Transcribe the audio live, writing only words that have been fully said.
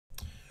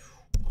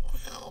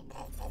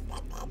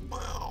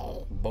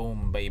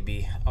Boom,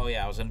 baby. Oh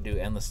yeah, I was gonna do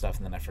endless stuff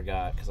and then I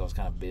forgot because I was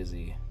kind of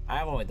busy.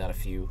 I've only done a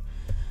few.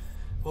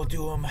 We'll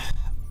do them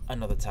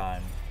another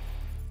time.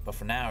 But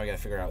for now, we gotta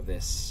figure out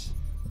this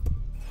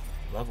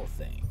level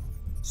thing.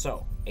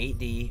 So,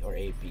 8D or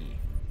 8B?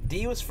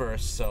 D was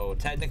first, so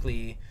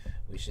technically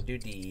we should do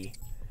D.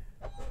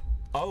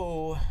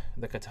 Oh,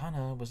 the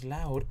katana was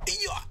loud.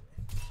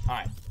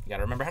 Alright, you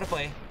gotta remember how to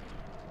play.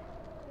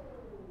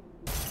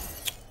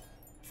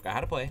 Forgot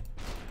how to play.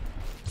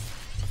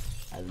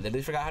 I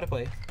literally forgot how to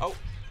play. Oh!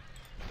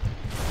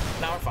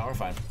 Now we're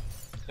fine.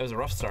 It was a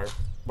rough start,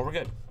 but we're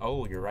good.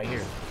 Oh, you're right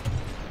here.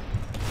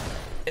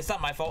 It's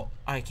not my fault.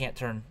 I can't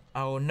turn.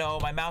 Oh no,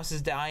 my mouse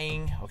is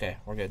dying. Okay,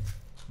 we're good.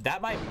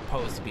 That might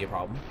pose to be a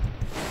problem.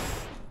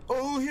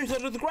 Oh, he's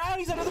under the ground.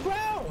 He's under the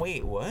ground.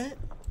 Wait, what?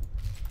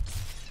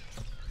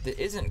 That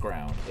isn't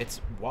ground.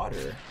 It's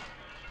water.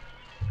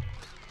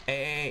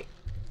 Hey.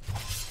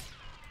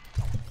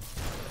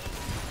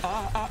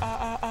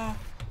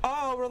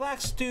 Oh,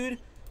 relax, dude.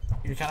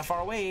 You're kind of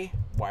far away.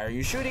 Why are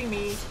you shooting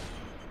me?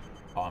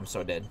 Oh, I'm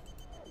so dead.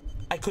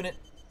 I couldn't.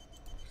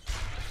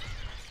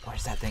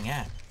 Where's that thing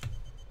at?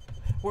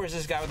 Where's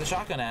this guy with the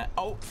shotgun at?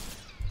 Oh,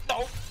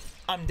 no.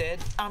 I'm dead.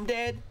 I'm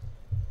dead.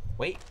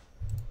 Wait.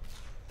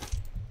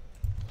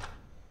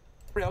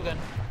 Railgun.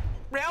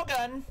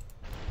 Railgun.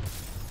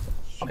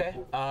 Okay.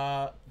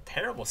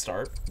 Terrible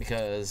start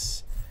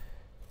because.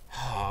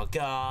 Oh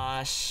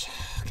gosh.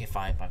 Okay,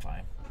 fine.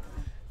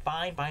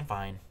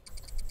 Fine.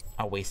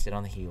 I'll waste it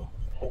on the heal.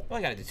 Well,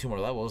 I gotta do 2 more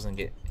levels and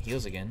get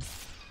heals again.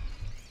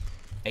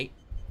 8.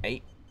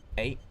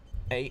 Okay,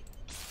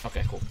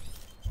 cool.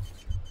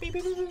 Beep,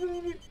 beep, beep,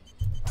 beep, beep.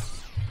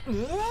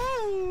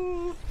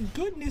 Oh,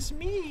 goodness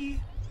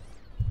me.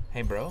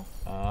 Hey, bro.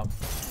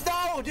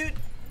 No, dude.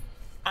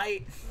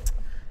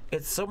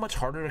 It's so much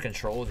harder to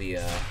control the,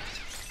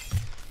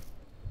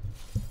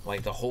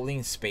 like the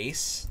holding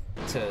space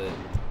to.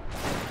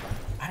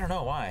 I don't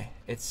know why.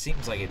 It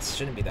seems like it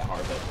shouldn't be that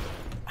hard, but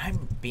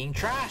I'm being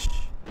trashed.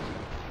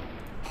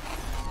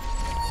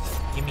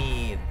 Give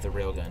me the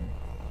railgun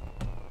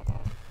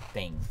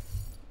thing.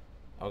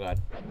 Oh god.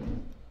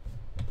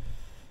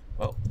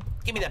 Well,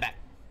 give me that back.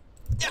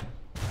 Yeah.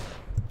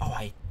 Oh,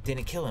 I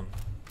didn't kill him.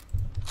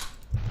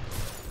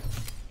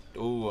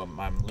 Ooh,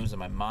 I'm losing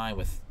my mind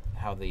with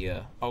how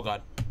the oh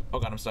god,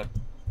 I'm stuck.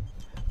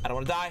 I don't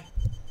want to die.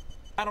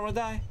 I don't want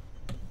to die.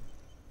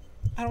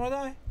 I don't want to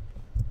die.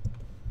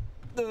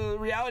 The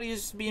reality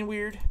is being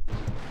weird.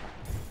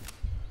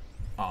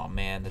 Oh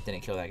man, that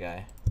didn't kill that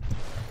guy.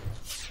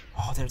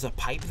 Oh, there's a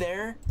pipe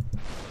there.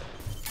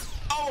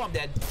 Oh, I'm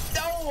dead.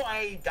 No,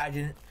 I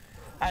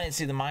didn't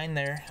see the mine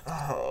there.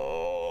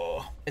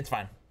 Oh, it's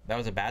fine. That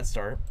was a bad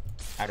start.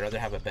 I'd rather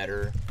have a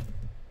better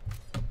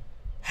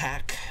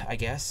hack, I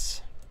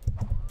guess.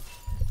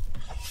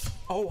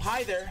 Oh,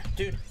 hi there,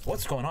 dude.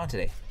 What's going on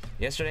today?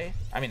 Yesterday?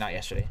 I mean, not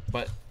yesterday,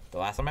 but the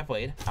last time I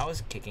played, I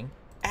was kicking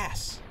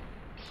ass.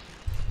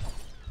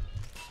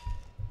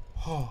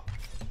 Oh,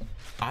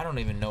 I don't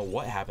even know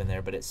what happened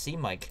there, but it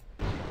seemed like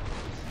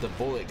the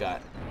bullet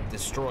got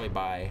destroyed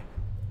by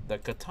the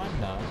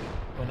katana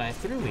when I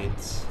threw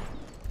it.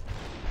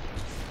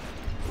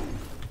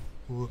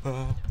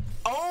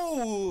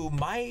 Oh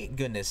my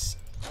goodness.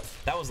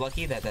 That was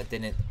lucky that that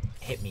didn't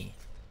hit me.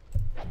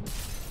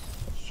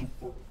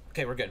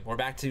 Okay, we're good. We're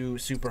back to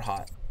super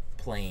hot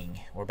playing.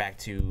 We're back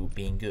to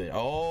being good.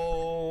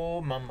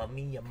 Oh, mamma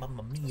mia,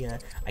 mamma mia.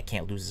 I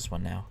can't lose this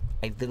one now.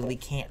 I literally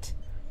can't.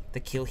 The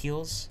kill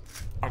heals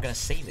are gonna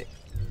save it.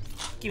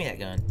 Give me that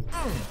gun.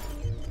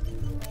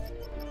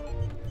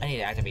 I need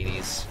to activate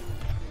these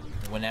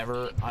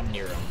whenever I'm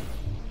near them.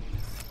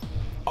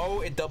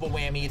 Oh, it double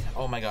whammied.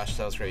 Oh my gosh,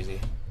 that was crazy.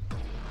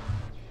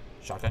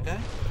 Shotgun guy?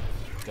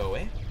 Go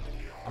away.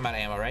 I'm out of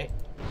ammo, right?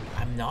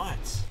 I'm not.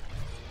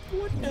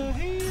 What the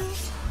hell?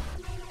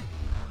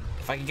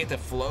 If I could get the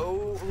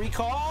flow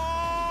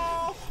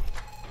recall,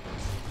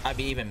 I'd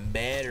be even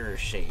better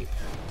shape.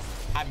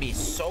 I'd be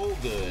so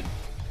good.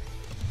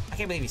 I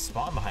can't believe he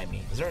spawned behind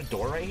me. Is there a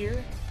door right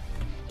here?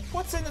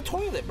 What's in the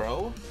toilet,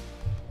 bro?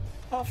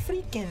 A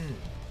freaking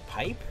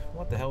pipe?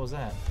 What the hell was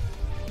that?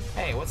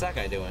 Hey, what's that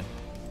guy doing?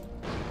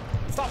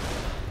 Stop!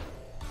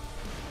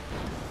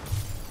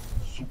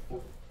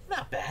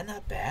 Not bad,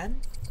 not bad.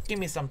 Give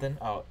me something.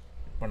 Oh,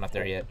 we're not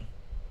there yet.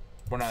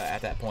 We're not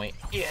at that point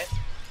yet.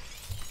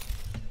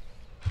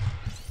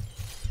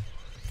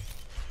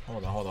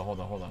 Hold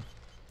on.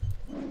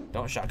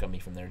 Don't shotgun me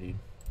from there, dude.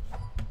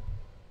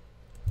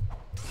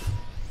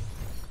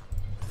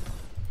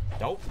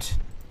 Don't.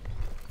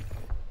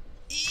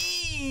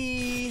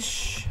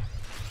 Eesh.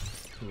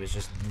 He was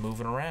just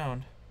moving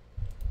around.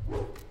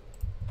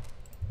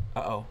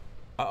 Uh-oh.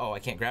 Uh-oh, I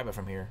can't grab it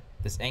from here.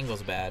 This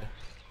angle's bad.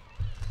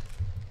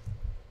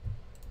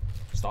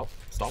 Stop.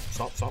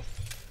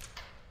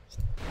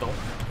 Don't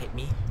hit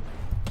me.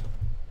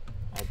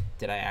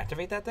 Did I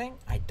activate that thing?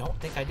 I don't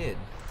think I did.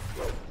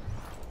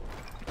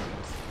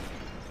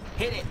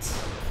 Hit it!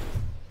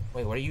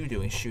 Wait, what are you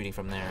doing shooting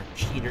from there?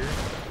 Cheater.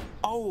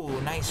 Oh,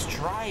 nice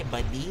try,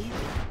 buddy.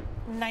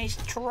 Nice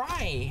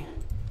try.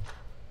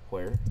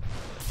 Where?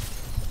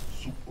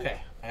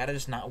 Okay, I gotta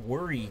just not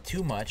worry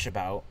too much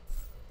about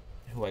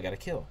who I gotta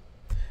kill.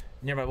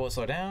 Nearby bullet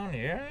slow down.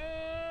 Yeah,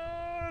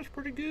 that's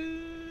pretty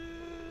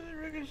good.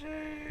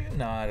 Ricochet.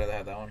 No, I'd rather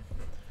have that one.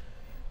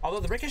 Although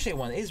the Ricochet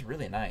one is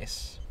really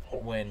nice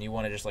when you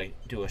want to just like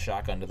do a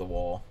shotgun to the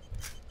wall.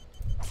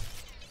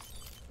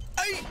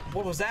 Hey!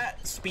 What was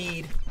that?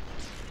 Speed.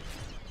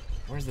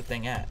 Where's the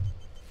thing at?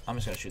 I'm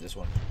just gonna shoot this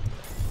one.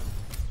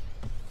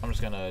 I'm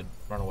just gonna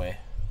run away.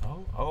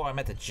 Oh, I'm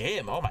at the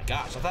gym. Oh my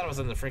gosh, I thought I was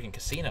in the freaking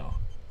casino.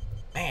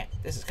 Man,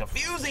 this is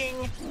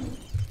confusing.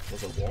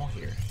 There's a wall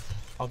here.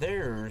 Oh,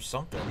 there's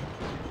something.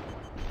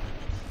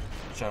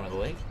 Shot him in the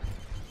leg.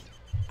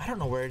 I don't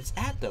know where it's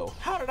at though.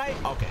 How did I?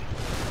 Okay.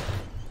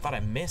 Thought I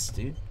missed,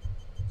 dude.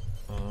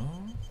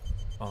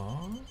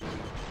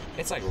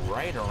 It's like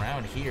right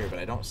around here, but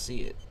I don't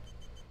see it.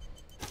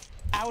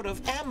 Out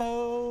of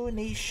ammo,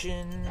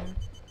 nation.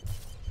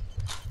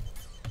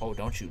 Oh,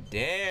 don't you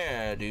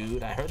dare,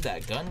 dude. I heard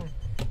that gun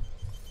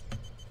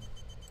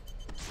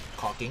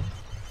cocking.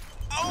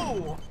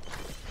 Oh!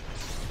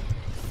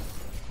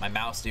 My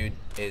mouse, dude,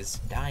 is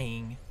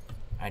dying.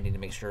 I need to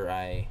make sure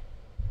I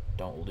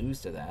don't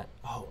lose to that.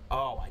 Oh,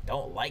 I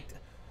don't like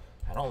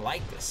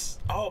this.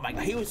 Oh my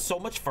god, he was so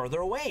much further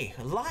away.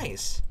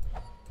 Lies.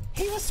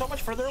 He was so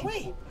much further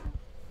away.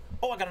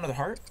 Oh, I got another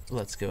heart.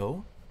 Let's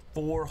go.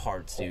 4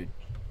 hearts, dude,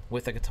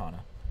 with a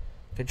katana.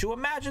 Could you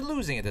imagine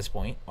losing at this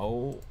point?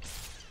 Oh.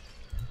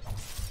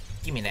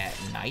 Give me that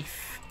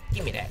knife.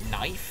 Give me that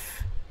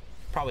knife.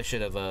 Probably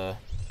should have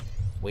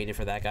waited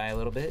for that guy a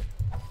little bit.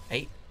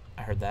 Hey,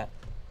 I heard that.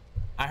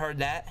 I heard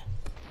that.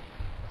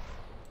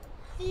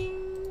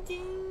 Ding,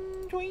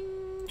 ding,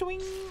 twing,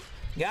 twing.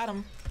 Got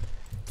him.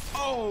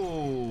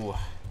 Oh,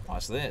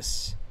 watch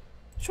this.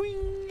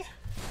 Swing.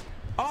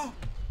 Oh,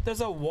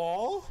 there's a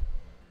wall?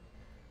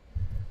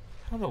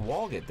 How did the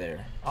wall get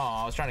there? Oh,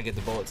 I was trying to get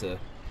the bullet to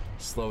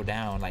slow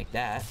down like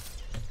that.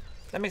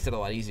 That makes it a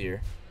lot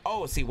easier.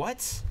 Oh, see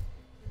what?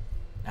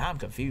 Now I'm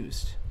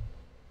confused.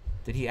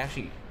 Did he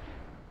actually...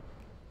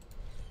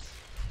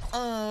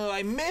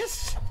 I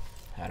missed?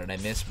 How did I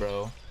miss,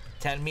 bro?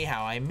 Tell me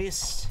how I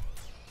missed.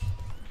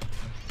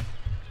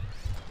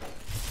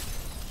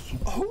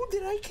 Who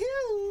did I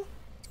kill?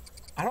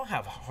 I don't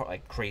have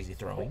like crazy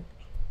throwing.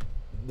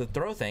 The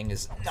throw thing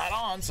is not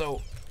on,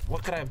 so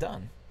what could I have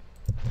done?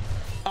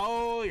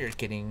 Oh, you're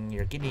kidding.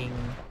 You're kidding.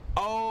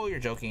 Oh, you're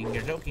joking.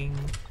 You're joking.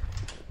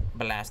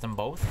 Blast them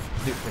both.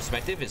 Dude,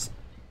 perspective is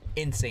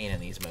insane in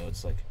these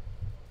modes. Like,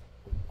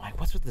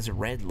 what's with this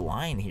red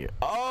line here?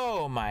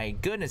 Oh my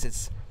goodness,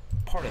 it's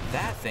part of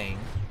that thing,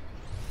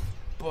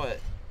 but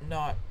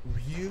not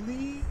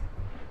really.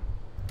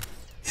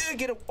 Yeah,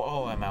 get a.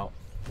 Oh, I'm out.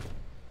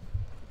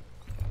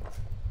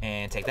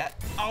 And take that.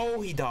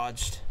 Oh, he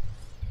dodged.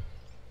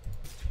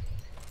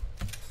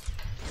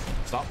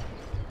 Stop.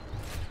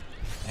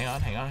 Hang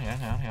on, hang on, hang on,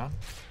 hang on, hang on.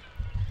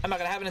 I'm not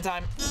gonna have it in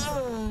time.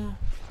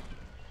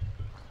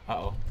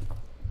 Uh-oh.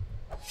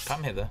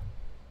 Come hither.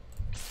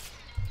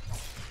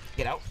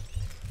 Get out.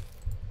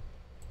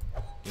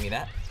 Give me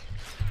that.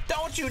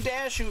 Don't you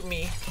dare shoot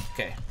me.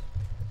 Okay.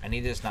 I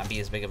need to just not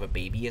be as big of a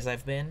baby as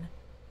I've been.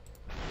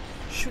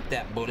 Shoot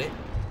that bullet.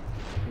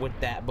 With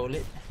that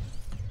bullet.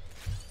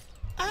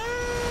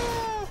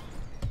 Ah!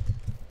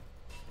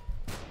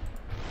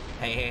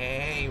 Hey, hey, hey,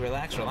 hey,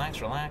 relax,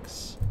 relax,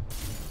 relax.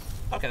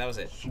 Okay, that was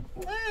it.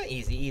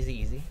 Easy, easy,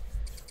 easy.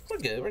 We're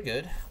good, we're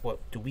good. What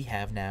do we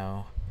have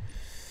now?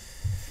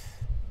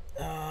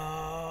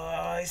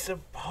 I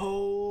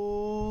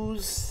suppose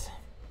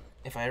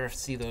if I ever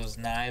see those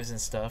knives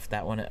and stuff,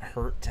 that one it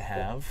hurt to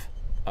have.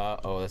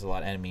 Uh-oh, there's a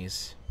lot of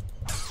enemies.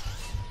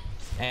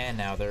 And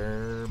now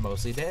they're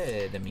mostly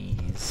dead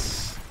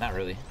enemies. Not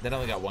really. They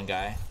only got one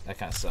guy. That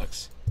kind of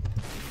sucks.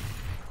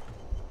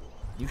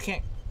 You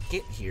can't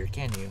get here,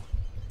 can you?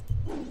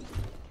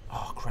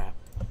 Oh, crap.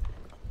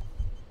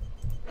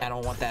 I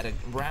don't want that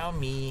around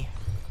me.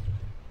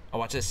 Oh,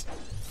 watch this.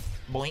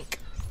 Boink.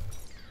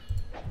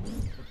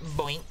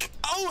 Boink.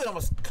 Oh, it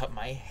almost cut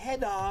my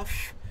head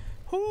off.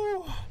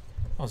 Whew.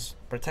 I was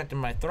protecting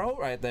my throat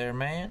right there,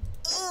 man.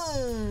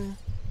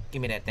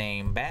 Give me that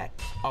thing back.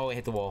 Oh, it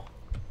hit the wall.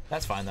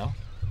 That's fine, though.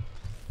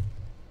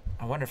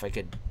 I wonder if I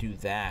could do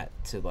that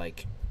to,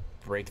 like,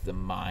 break the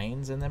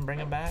mines and then bring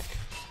them back.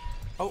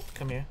 Oh,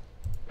 come here.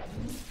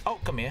 Oh,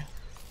 come here.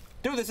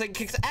 Dude, this thing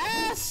kicks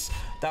ass!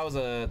 That was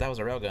a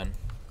railgun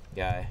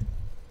guy.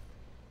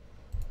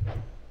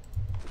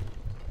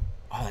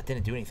 Oh, that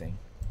didn't do anything.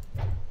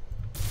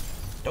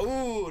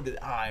 Dude,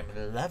 I'm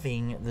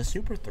loving the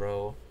super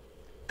throw.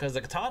 Because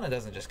the katana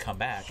doesn't just come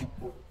back.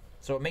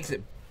 So it makes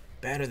it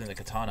better than the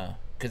katana.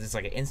 Because it's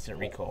like an instant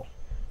recall.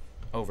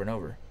 Over and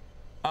over.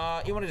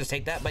 You want to just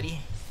take that, buddy?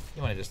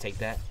 You want to just take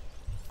that?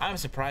 I'm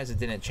surprised it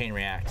didn't chain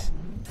react.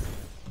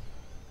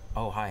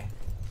 Oh, hi.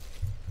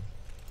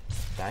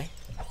 Die.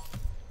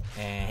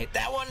 And hit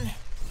that one.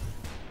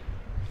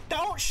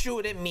 Don't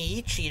shoot at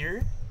me,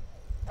 cheater.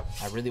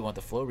 I really want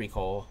the flow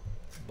recall,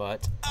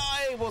 but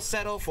I will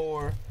settle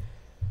for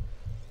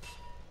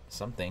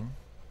something.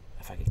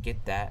 If I could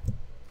get that.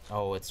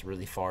 Oh, it's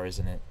really far,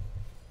 isn't it?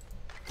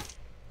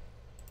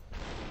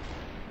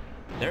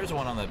 There's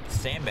one on the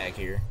sandbag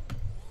here.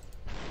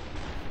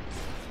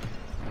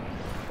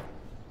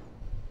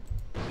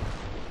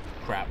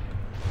 Crap.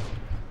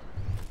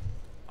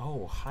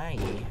 Oh, hi.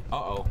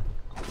 Uh-oh.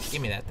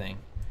 Give me that thing.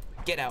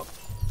 Get out.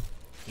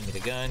 Give me the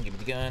gun. Give me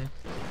the gun.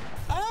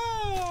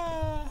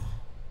 Ah!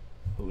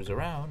 Who's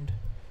around?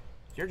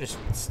 You're just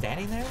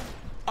standing there?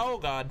 Oh,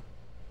 God.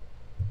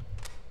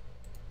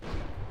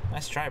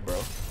 Nice try, bro.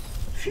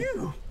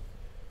 Phew.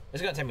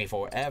 It's gonna take me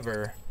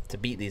forever to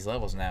beat these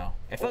levels now.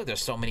 I feel like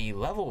there's so many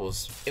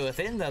levels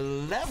within the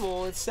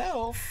level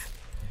itself.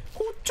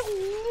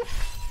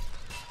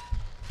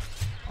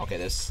 Okay,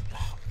 this...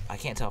 I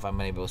can't tell if I'm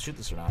gonna be able to shoot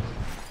this or not.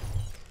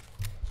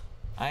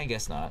 I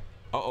guess not.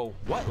 Uh-oh.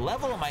 What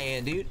level am I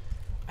in, dude?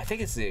 I think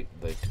it's the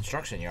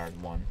construction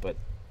yard one, but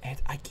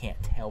I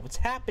can't tell what's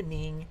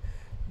happening.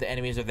 The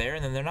enemies are there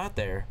and then they're not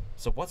there.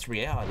 So what's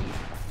reality?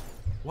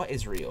 What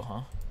is real,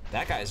 huh?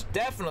 That guy's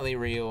definitely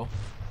real.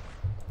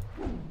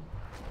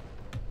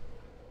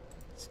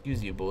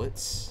 Excuse you,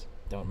 bullets.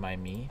 Don't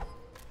mind me.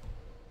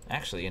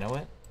 Actually, you know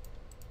what?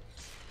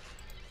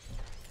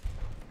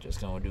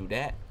 Just gonna do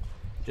that.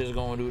 Just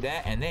gonna do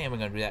that, and then we're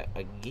gonna do that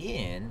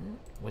again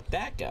with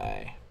that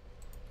guy.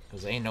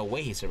 Because there ain't no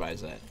way he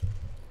survives that.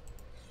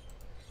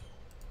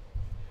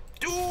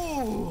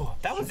 Dude!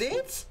 That was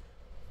it?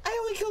 I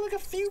only killed like a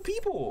few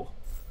people.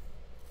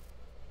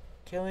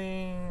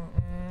 Killing...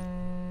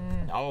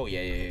 Oh,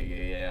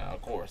 yeah.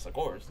 Of course.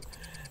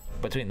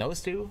 Between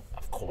those two,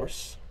 of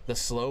course. The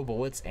slow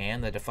bullets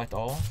and the deflect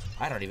all,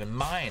 I don't even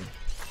mind.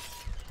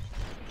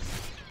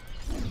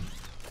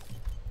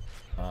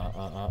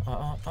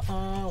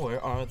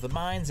 Where are the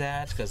mines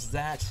at? Because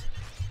that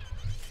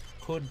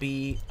could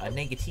be a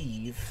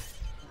negative.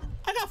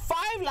 I got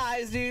 5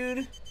 lives,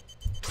 dude.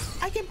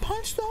 I can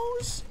punch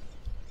those?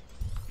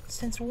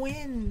 Since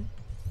when?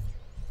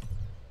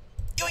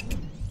 Yoink!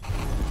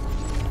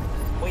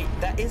 Wait,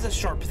 that is a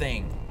sharp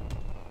thing.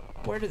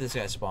 Where did this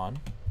guy spawn?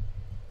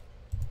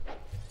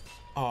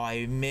 Oh,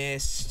 I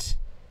missed.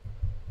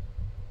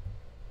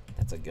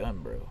 That's a gun,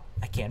 bro.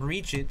 I can't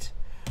reach it.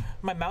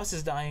 My mouse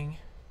is dying.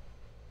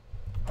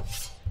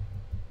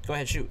 Go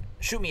ahead, shoot.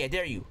 Shoot me, I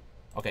dare you.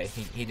 Okay,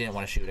 he didn't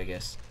want to shoot, I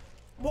guess.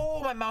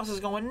 Whoa, my mouse is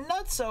going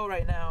nutso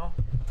right now.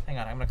 Hang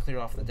on, I'm gonna clear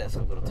off the desk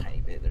a little tiny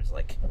bit. There's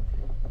like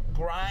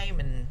grime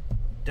and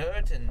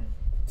dirt and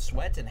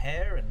sweat and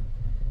hair and...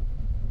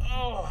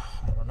 Oh,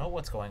 I don't know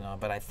what's going on,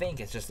 but I think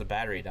it's just the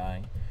battery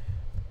dying.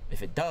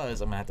 If it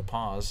does, I'm gonna have to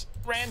pause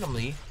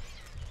randomly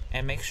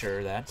and make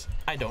sure that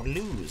I don't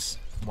lose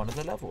one of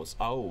the levels.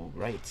 Oh,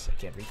 right, I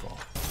can't recall.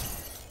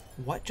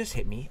 What just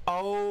hit me?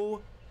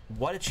 Oh,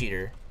 what a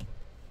cheater.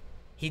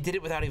 He did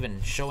it without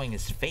even showing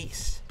his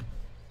face.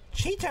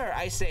 Cheater,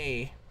 I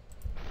say.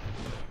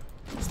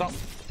 Stop.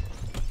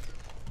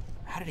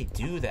 How did he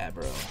do that,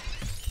 bro?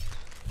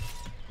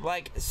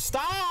 Like,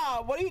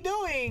 stop! What are you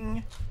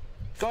doing?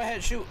 Go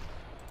ahead, shoot.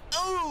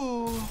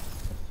 Ooh!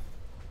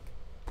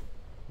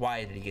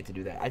 Why did he get to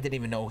do that? I didn't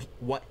even know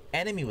what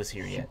enemy was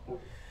here yet.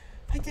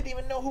 I didn't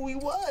even know who he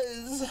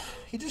was.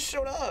 He just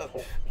showed up.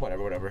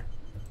 Whatever.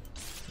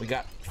 We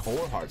got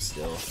 4 hearts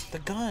still. The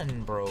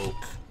gun broke.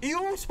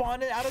 You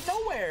spawned it out of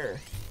nowhere.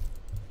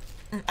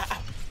 Give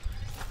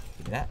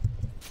me that.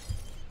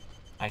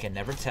 I can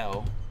never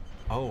tell.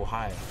 Oh,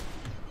 hi.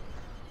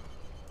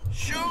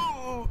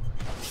 Shoot!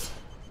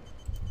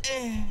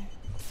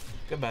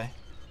 Goodbye.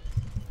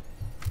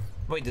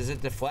 Wait, does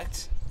it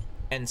deflect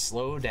and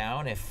slow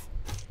down if...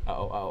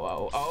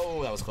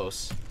 Oh, that was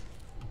close.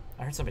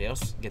 I heard somebody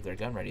else get their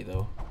gun ready,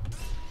 though.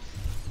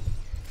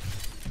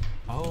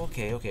 Oh,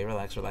 okay,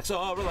 relax.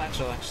 Oh,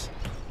 relax.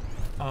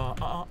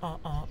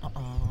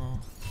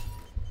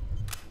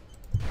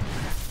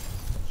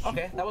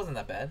 Okay, that wasn't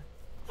that bad.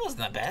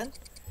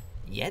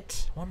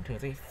 Yet. 1, 2,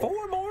 3,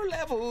 4 more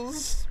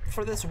levels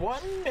for this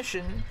one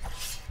mission.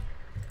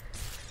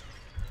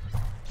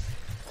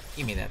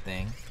 Give me that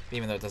thing.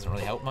 Even though it doesn't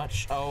really help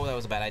much. Oh, that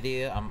was a bad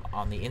idea. I'm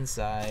on the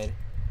inside.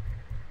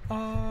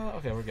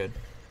 Okay, we're good.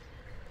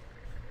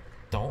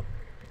 Don't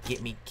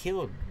get me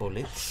killed,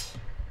 bullets.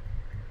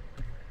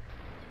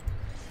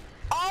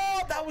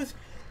 Oh,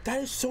 that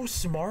is so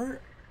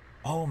smart.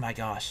 Oh my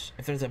gosh.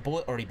 If there's a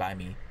bullet already by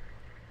me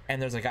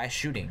and there's a guy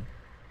shooting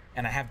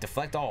and I have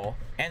deflect all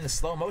and the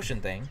slow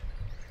motion thing,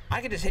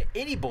 I can just hit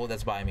any bullet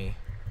that's by me.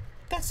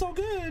 That's so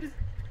good.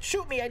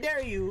 Shoot me, I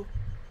dare you.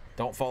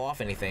 Don't fall off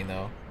anything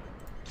though.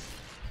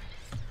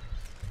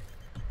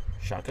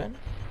 Shotgun?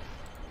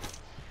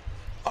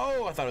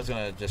 Oh, I thought it was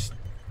gonna just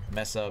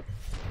mess up.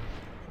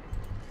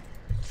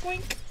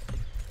 Boink.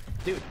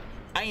 Dude,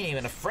 I ain't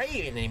even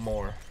afraid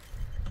anymore.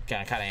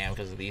 Kinda am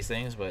because of these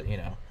things, but you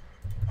know.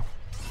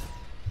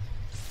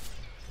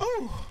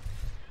 Oh!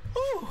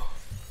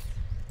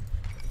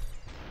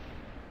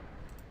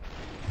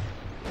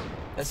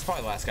 That's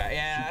probably the last guy.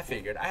 Yeah, I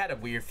figured. I had a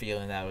weird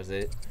feeling that was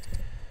it.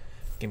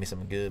 Give me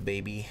some good,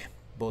 baby.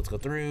 Bullets go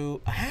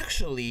through.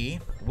 Actually,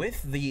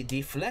 with the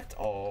deflect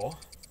all,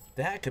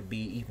 that could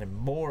be even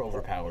more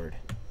overpowered.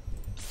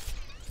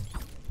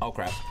 Oh,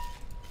 crap.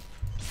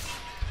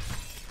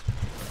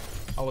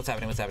 Oh, what's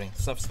happening?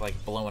 Stuff's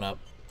like blowing up.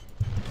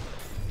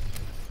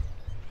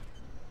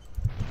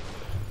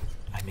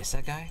 I missed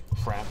that guy?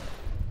 Crap.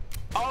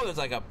 Oh, there's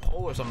like a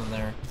pole or something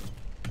there.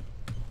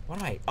 What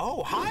am I?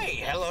 Oh, hi.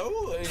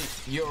 Hello.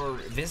 You're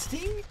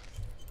visiting?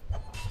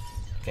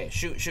 Okay,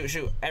 shoot, shoot,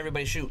 shoot.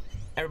 Everybody shoot.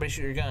 Everybody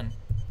shoot your gun.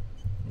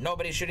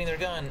 Nobody's shooting their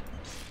gun.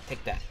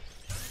 Take that.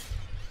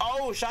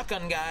 Oh,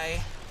 shotgun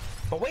guy.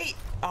 But wait.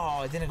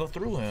 Oh, it didn't go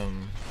through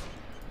him.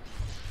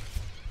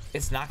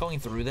 It's not going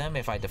through them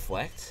if I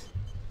deflect?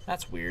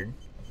 That's weird.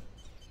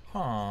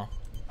 Huh.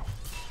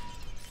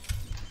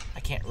 I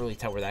can't really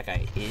tell where that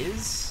guy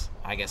is.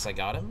 I guess I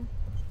got him.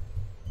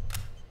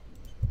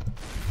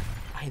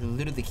 I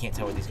literally can't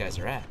tell where these guys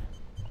are at.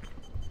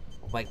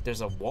 Like,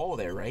 there's a wall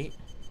there, right?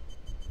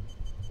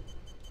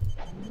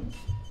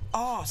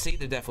 Oh, see,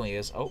 there definitely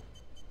is. Oh.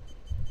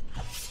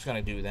 Just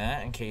gonna do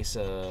that in case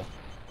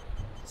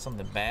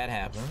something bad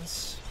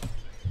happens.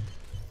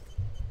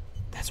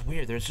 That's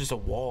weird. There's just a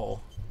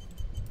wall.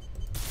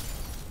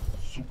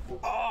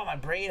 Oh, my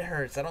brain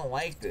hurts. I don't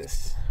like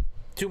this.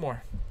 2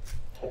 more.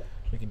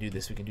 We can do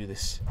this. We can do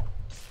this.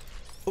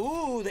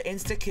 Ooh, the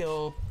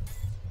insta-kill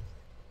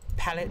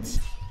pallet.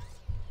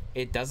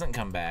 It doesn't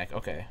come back.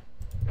 Okay.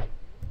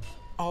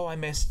 Oh, I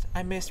missed.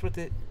 I missed with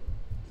it.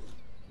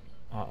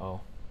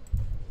 Uh-oh.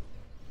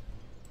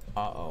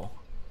 Uh-oh.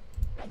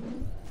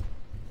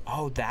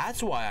 Oh,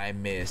 that's why I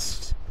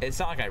missed. It's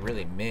not like I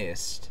really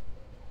missed.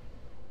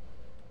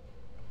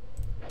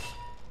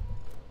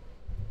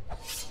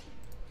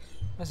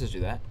 Let's just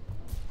do that.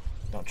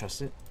 Don't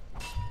trust it.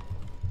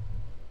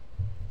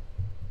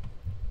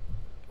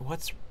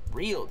 What's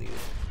real, dude?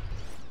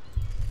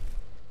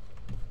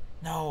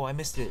 No, I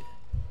missed it.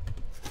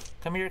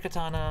 Come here,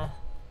 Katana.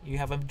 You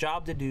have a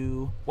job to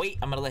do. Wait,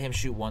 I'm gonna let him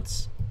shoot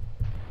once.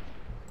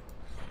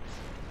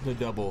 The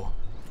double.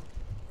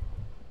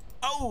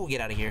 Oh,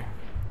 get out of here.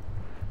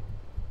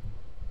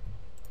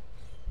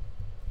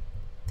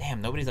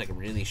 Damn, nobody's like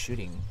really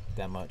shooting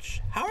that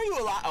much. How are you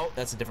alive? Oh,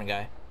 that's a different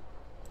guy.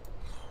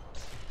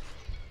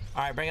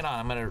 All right, bring it on.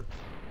 I'm gonna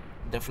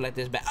deflect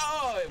this back.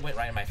 Oh, it went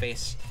right in my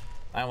face.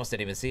 I almost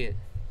didn't even see it.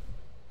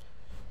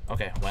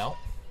 Okay, well,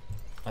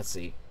 let's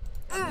see.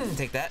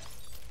 Take that.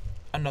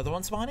 Another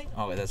one spawning?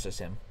 Oh, wait, that's just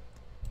him.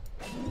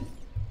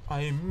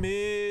 I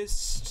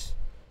missed.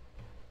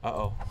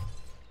 Uh-oh.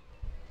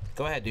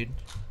 Go ahead, dude.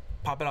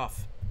 Pop it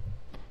off.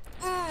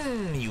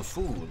 You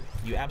fool.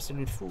 You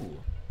absolute fool.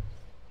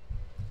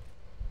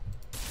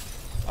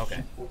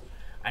 Okay.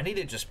 I need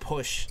to just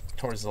push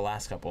towards the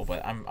last couple,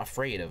 but I'm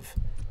afraid of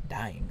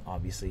dying,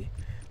 obviously.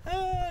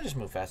 Just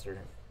move faster.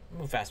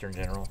 Move faster in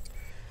general.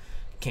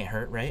 Can't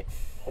hurt, right?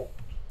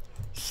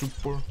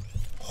 Super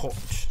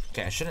hot.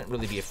 Okay, I shouldn't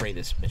really be afraid of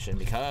this mission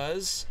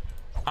because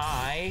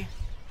I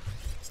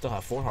still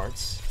have 4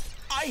 hearts.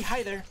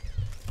 Hi there.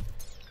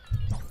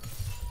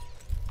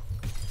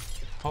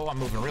 Oh, I'm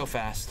moving real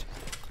fast.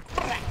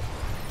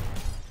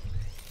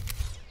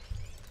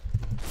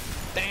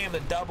 Damn, the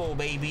double,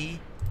 baby.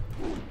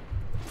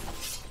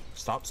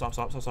 Stop, stop,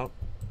 stop, stop, stop.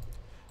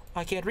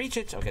 I can't reach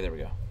it. Okay, there we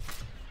go.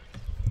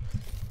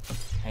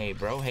 Hey,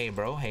 bro. Hey,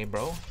 bro. Hey,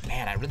 bro.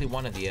 Man, I really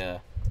wanted the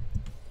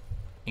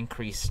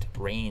increased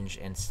range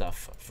and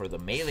stuff for the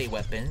melee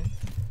weapon,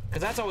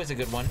 because that's always a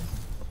good one.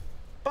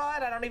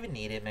 But I don't even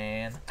need it,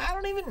 man. I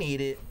don't even need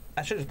it.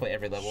 I should just play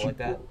every level like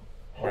that,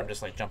 where I'm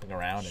just like jumping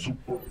around.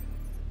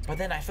 But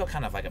then I feel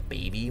kind of like a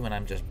baby when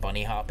I'm just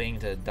bunny hopping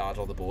to dodge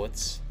all the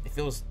bullets. It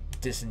feels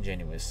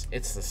disingenuous.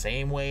 It's the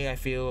same way I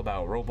feel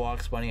about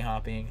Roblox bunny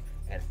hopping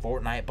and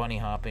Fortnite bunny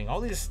hopping.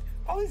 All these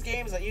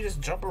games that you just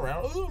jump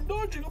around. Oh, I'm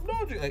dodging.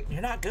 Like,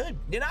 you're not good.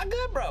 You're not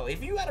good, bro.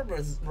 If you gotta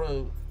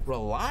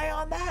rely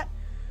on that,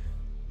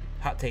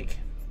 hot take,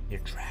 you're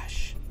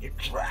trash. You're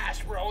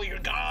trash, bro. You're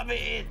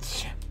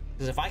garbage.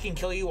 Because if I can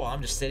kill you while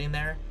I'm just sitting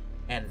there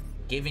and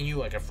giving you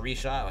like a free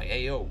shot, like,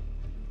 hey, yo.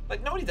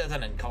 Like, nobody does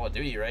that in Call of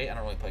Duty, right? I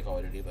don't really play Call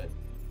of Duty, but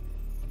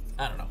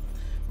I don't know.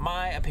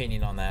 My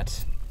opinion on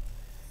that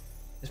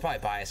is probably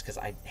biased because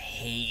I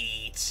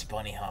hate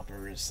bunny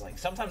hoppers. Like,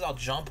 sometimes I'll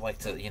jump, like,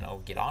 to, you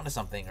know, get onto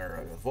something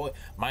or avoid.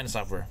 Mine is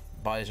software.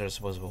 Bodies are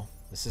disposable.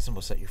 The system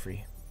will set you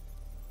free.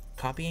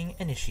 Copying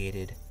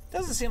initiated.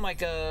 Doesn't seem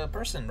like a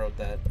person wrote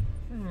that.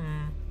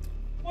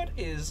 What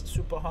is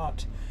super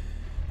hot?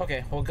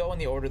 Okay, we'll go in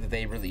the order that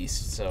they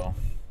released, so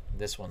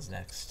this one's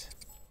next.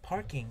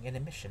 Parking and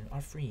admission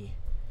are free.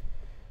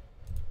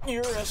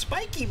 You're a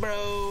spiky,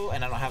 bro,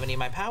 and I don't have any of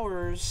my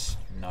powers.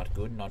 Not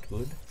good, not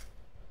good.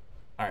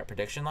 All right,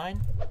 prediction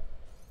line.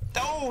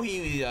 Oh,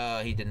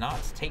 he did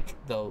not take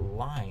the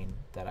line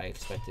that I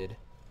expected.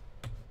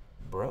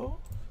 Bro?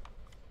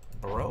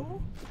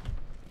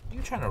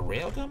 You trying to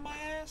railgun my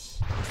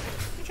ass?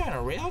 You trying to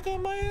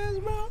railgun my ass,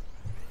 bro?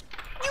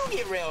 You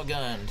get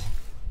railgunned,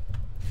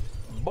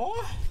 boy.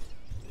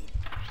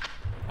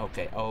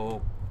 Okay,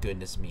 oh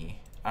goodness me.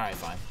 All right,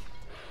 fine.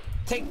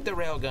 Take the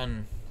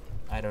railgun.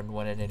 I don't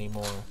want it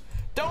anymore.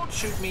 Don't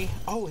shoot me.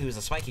 Oh, he was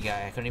a spiky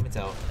guy. I couldn't even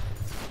tell.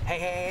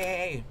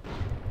 Hey.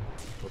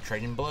 We're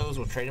trading blows.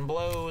 We're trading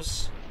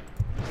blows.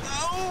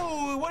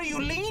 Oh, what are you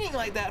leaning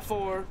like that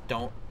for?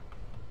 Don't.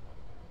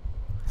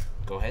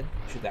 Go ahead.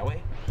 Shoot that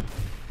way.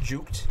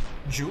 Juked.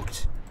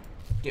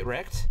 Get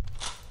wrecked.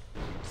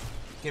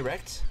 Get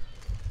wrecked.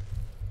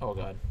 Oh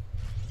god.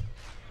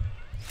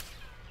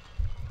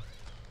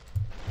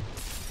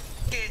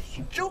 Get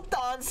juked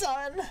on,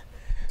 son.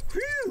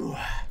 Whew.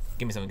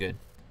 Give me something good.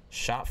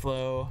 Shot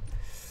flow.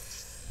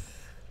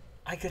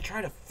 I could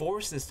try to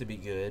force this to be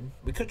good.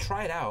 We could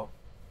try it out.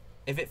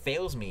 If it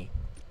fails me,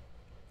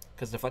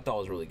 because deflect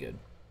all is really good.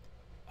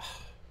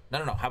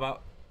 No. How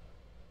about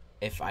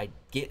if I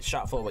get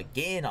shot flow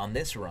again on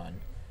this run,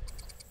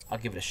 I'll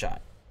give it a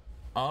shot.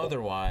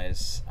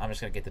 Otherwise, I'm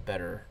just gonna get the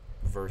better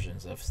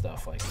versions of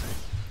stuff. Like,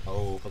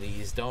 oh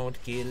please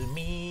don't kill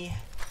me.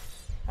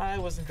 I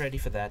wasn't ready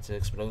for that to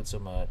explode so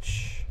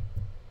much.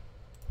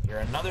 You're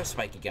another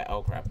spiky guy.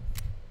 Oh crap.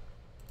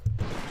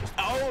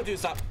 Oh dude,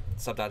 stop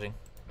dodging.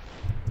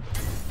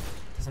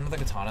 There's another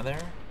katana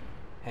there.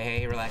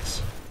 Hey,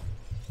 relax.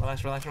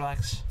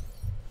 Relax.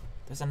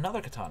 There's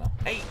another katana.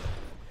 Hey!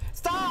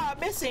 Stop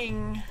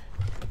missing!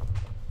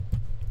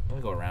 Let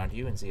me go around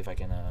you and see if I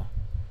can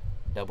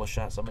double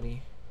shot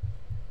somebody.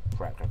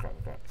 Crap.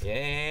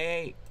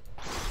 Yay!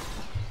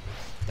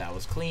 That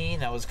was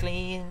clean.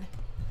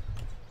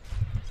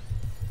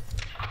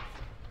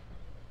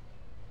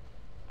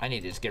 I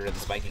need to just get rid of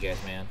the spiky guys,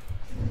 man.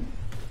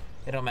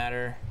 It don't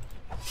matter.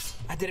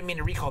 I didn't mean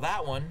to recall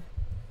that one.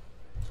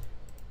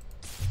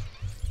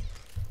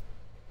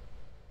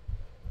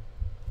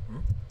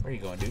 Where are you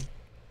going, dude?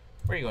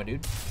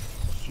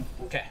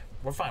 Okay,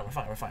 we're fine.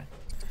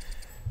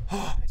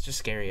 It's just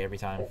scary every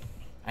time.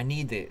 I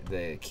need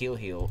the kill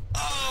heal.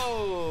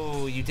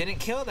 Oh, you didn't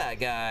kill that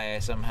guy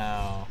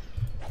somehow.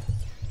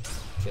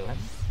 Kill him.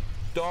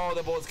 Oh,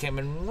 the bullets came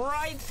in.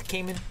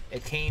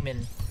 It came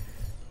in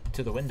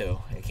to the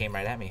window. It came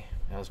right at me.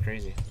 That was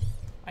crazy.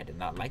 I did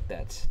not like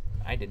that.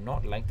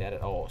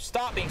 At all.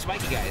 Stop being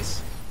spiky,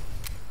 guys.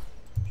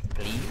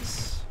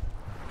 Please.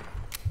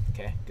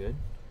 Okay, good.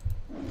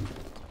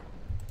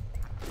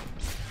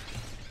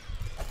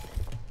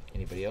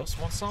 Anybody else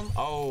want some?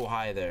 Oh,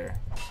 hi there.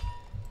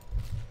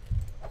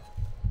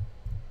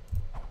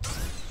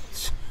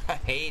 I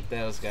hate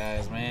those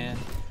guys, man.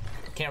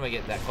 Can't really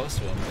get that close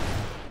to them.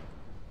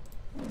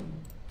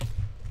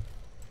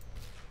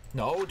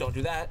 No, don't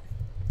do that.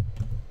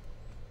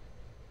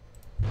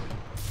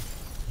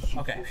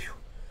 Okay.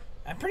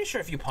 I'm pretty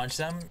sure if you punch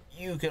them,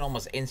 you can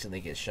almost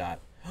instantly get shot.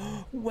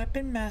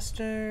 Weapon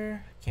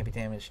Master. Can't be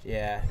damaged.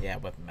 Yeah,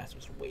 Weapon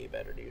Master's way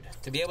better, dude.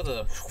 To be able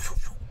to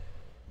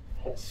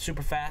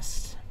super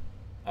fast.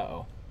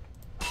 Uh-oh.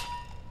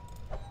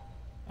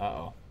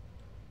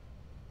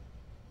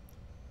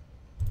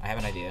 I have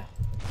an idea.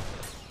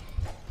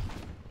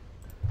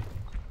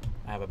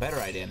 I have a better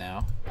idea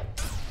now.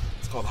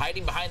 It's called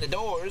hiding behind the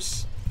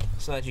doors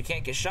so that you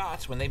can't get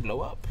shot when they blow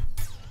up.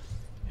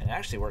 And it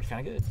actually worked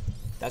kind of good.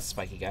 That's a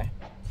spiky guy.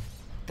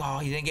 Oh,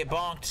 he didn't get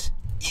bonked.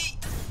 Eek.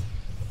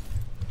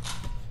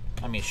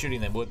 I mean, shooting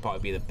them would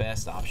probably be the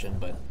best option,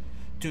 but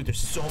dude, there's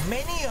so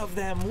many of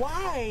them.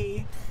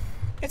 Why?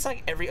 It's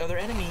like every other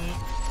enemy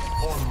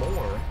or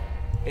more.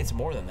 It's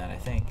more than that, I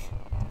think.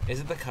 Is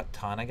it the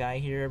katana guy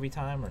here every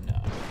time or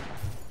no?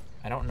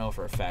 I don't know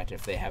for a fact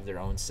if they have their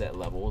own set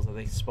levels that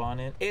they spawn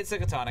in. It's the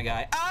katana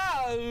guy.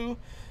 Oh!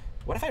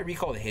 What if I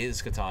recalled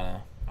his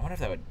katana? I wonder if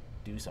that would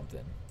do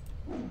something.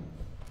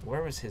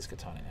 Where was his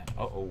katana at?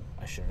 Uh-oh,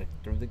 I shouldn't have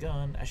threw the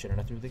gun. I shouldn't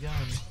have threw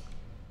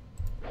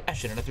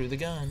the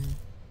gun.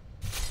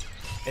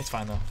 It's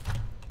fine though.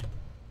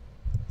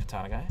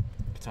 Katana guy.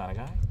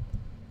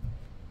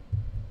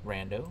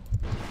 Rando.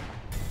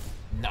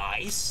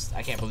 Nice.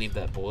 I can't believe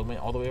that bullet went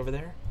all the way over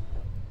there.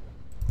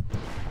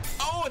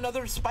 Oh,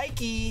 another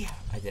spiky.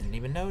 I didn't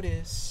even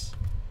notice.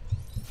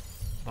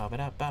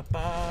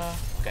 Ba-ba-da-ba-ba.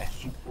 Okay.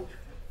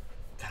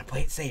 Gotta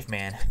play it safe,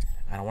 man.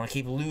 I don't want to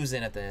keep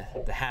losing at the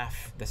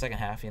second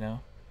half, you know?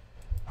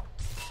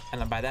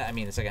 And by that, I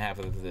mean the second half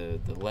of the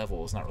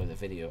level. It's not really the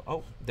video.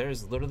 Oh,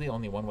 there's literally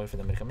only one way for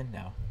them to come in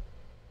now.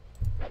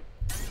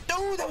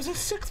 Oh, that was a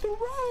 6th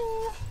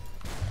row.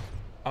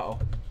 Uh-oh.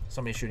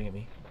 Somebody's shooting at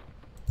me.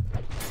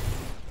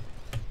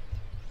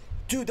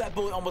 Dude, that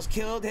bullet almost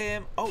killed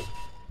him. Oh.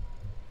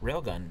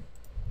 Railgun.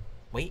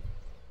 Wait.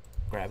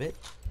 Grab it.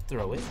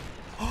 Throw it.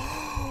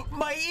 Oh,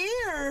 my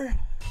ear.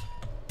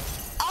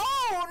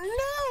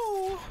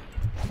 Oh, no.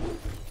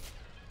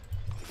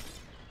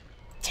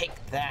 Take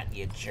that,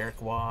 you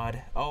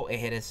jerkwad. Oh, it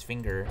hit his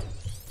finger.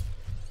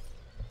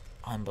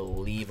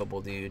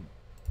 Unbelievable, dude.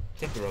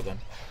 Take the railgun.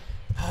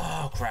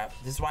 Oh, crap.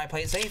 This is why I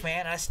play it safe,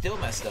 man. I still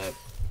messed up.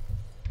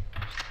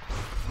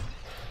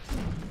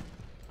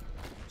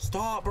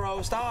 Stop,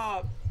 bro.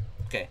 Stop.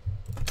 Okay.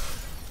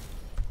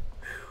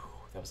 Whew.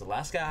 That was the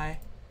last guy.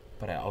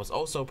 But I was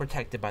also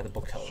protected by the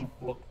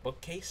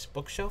bookcase?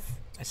 Bookshelf?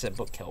 I said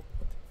bookshelf.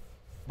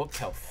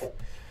 Bookshelf.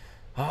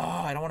 Oh,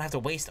 I don't want to have to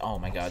waste. Oh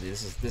my god, dude,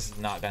 this is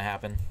not gonna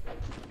happen.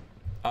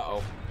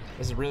 Uh-oh.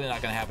 This is really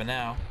not gonna happen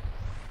now.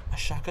 A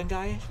shotgun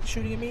guy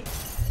shooting at me?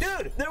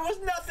 Dude, there was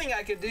nothing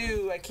I could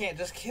do. I can't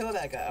just kill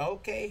that guy.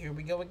 Okay, here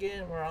we go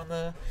again. We're on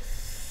the...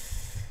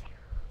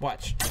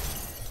 Watch.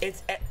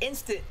 It's an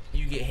instant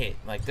you get hit.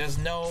 Like, there's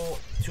no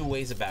two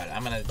ways about it.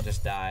 I'm gonna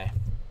just die.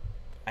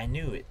 I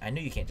knew it. I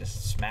knew you can't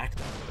just smack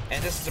them.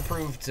 And this is to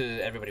prove to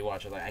everybody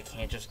watching, like, I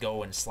can't just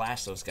go and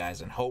slash those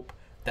guys and hope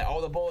that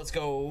all the bullets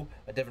go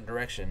a different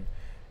direction.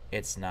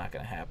 It's not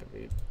gonna happen,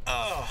 dude.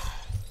 Ugh.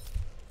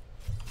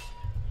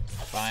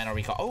 Final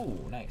recall.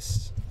 Oh,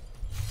 nice.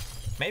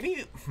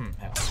 Maybe,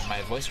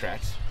 my voice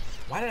cracked.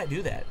 Why did I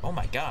do that? Oh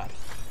my god.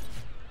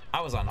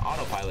 I was on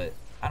autopilot.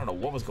 I don't know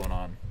what was going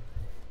on.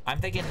 I'm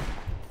thinking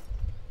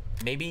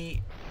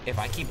maybe if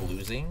I keep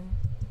losing,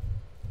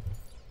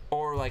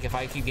 or like if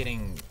I keep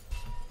getting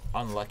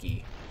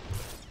unlucky,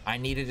 I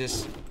need to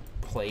just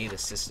play the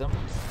system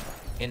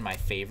in my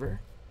favor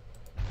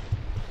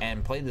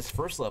and play this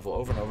first level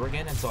over and over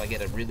again until I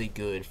get a really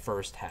good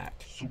first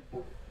hack.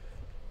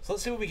 So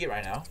let's see what we get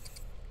right now.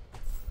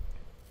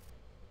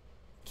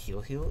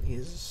 Heal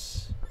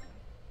is...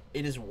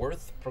 It is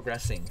worth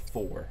progressing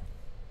for.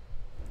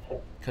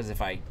 Because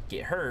if I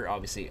get hurt,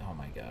 obviously... Oh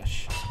my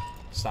gosh.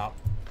 Stop.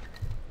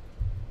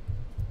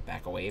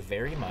 Back away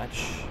very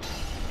much.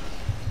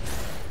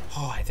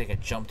 Oh, I think I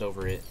jumped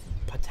over it.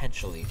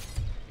 Potentially.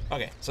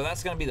 Okay, so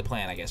that's going to be the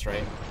plan, I guess,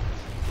 right?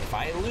 If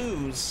I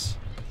lose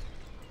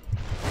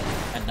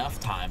enough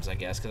times, I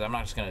guess, because I'm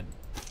not just going to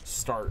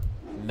start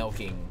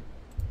milking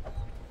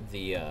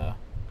the...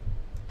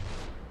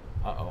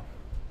 Uh-oh.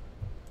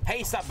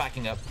 Hey, stop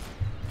backing up.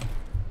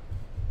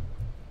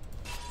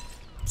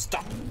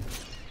 Stop.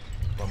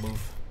 Don't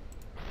move.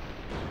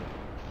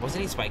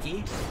 Wasn't he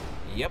spiky?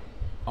 Yep.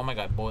 Oh my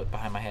god, bullet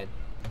behind my head.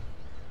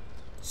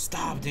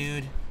 Stop,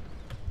 dude.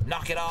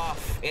 Knock it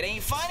off. It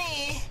ain't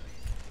funny.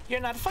 You're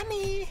not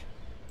funny.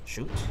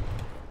 Shoot.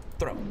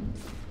 Throw.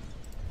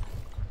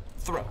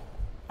 Throw.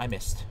 I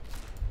missed.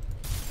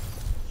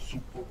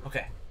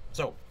 Okay.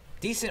 So,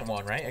 decent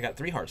one, right? I got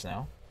 3 hearts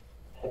now.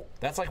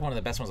 That's like one of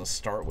the best ones to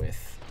start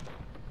with.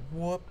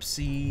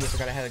 Whoopsie. I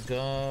forgot I had a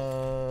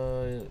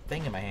gun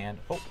thing in my hand.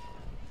 Oh.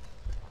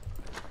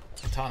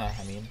 Katana,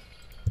 I mean.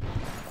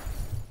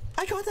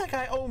 I got that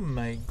guy. Oh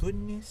my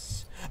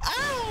goodness.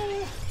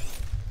 Ow!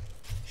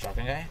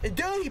 Shotgun guy.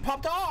 Dude, he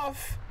popped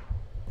off.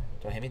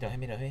 Don't hit me, don't hit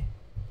me, don't hit me.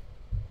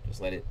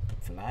 Just let it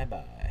fly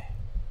by.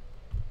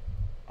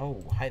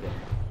 Oh, hi there.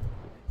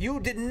 You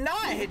did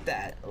not hit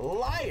that.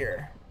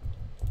 Liar.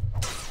 I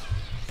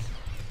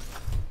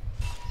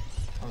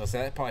was gonna say,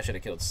 that probably should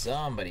have killed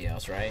somebody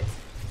else, right?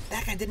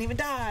 That guy didn't even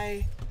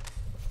die.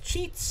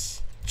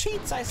 Cheats.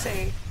 Cheats, I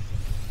say.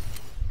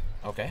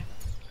 Okay.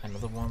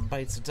 Another one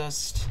bites the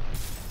dust.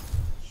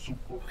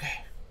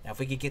 Okay. Now if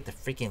we could get the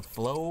freaking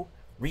flow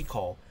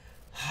recall.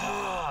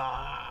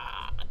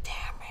 Damn it.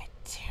 Damn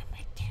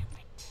it. Damn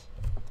it.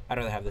 I'd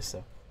rather have this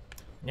though.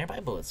 Nearby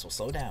bullets will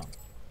slow down,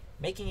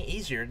 making it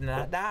easier to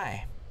not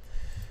die.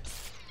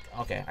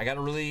 Okay. I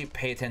gotta really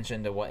pay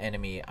attention to what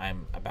enemy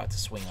I'm about to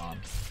swing on.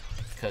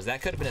 Because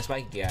that could have been a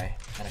spiky guy,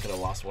 and I could have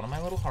lost one of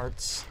my little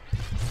hearts.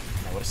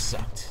 And that would have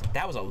sucked.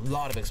 That was a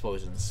lot of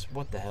explosions.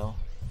 What the hell?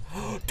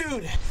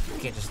 Dude! You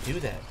can't just do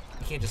that.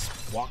 You can't just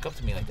walk up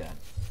to me like that.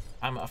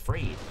 I'm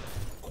afraid.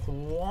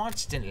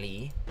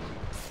 Constantly.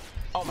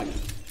 Oh my god.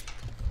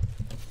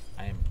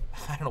 I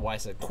don't know why I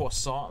said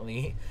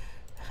croissantly.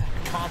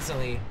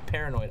 Constantly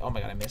paranoid. Oh my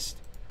god, I missed.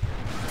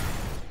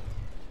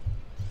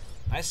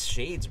 Nice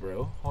shades,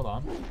 bro. Hold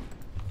on.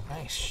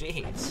 Nice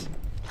shades.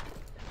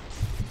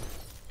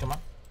 Come on.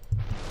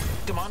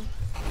 Come on.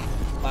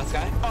 Last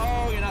guy.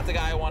 Oh, you're not the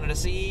guy I wanted to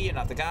see. You're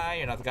not the guy.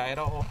 You're not the guy at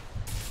all.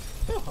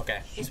 Whew,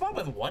 okay. He spawned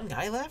with 1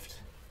 guy left?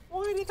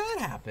 Why did that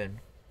happen?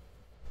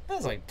 That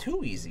was like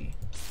too easy.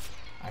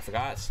 I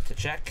forgot to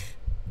check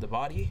the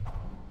body.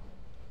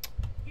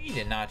 He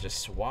did not just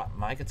swat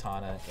my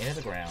katana into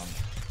the ground.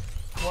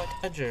 What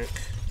a jerk.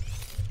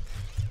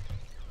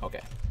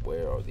 Okay.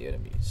 Where are the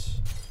enemies?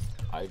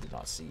 I did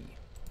not see.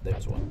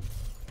 There's one.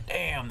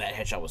 Damn, that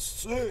headshot was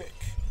sick.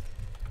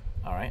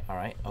 Alright,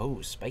 alright.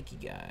 Oh, spiky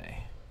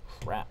guy.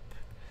 Crap.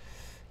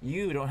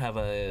 You don't have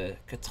a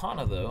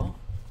katana, though.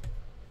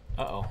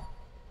 Uh-oh.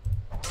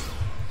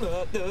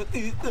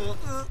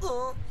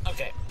 Okay.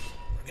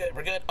 We're good,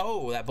 we're good.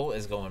 Oh, that bullet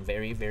is going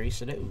very, very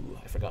slow.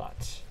 I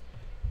forgot.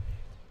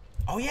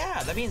 Oh,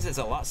 yeah. That means it's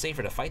a lot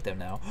safer to fight them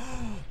now.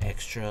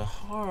 Extra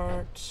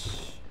heart.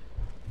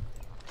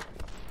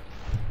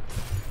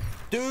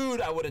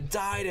 Dude, I would have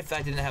died if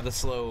I didn't have the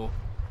slow.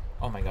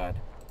 Oh, my God.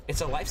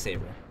 It's a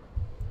lifesaver.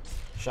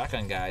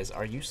 Shotgun guys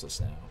are useless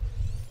now.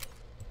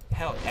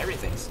 Hell,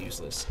 everything's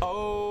useless.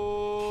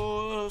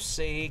 Oh,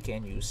 say,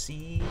 can you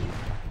see?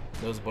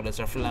 Those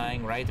bullets are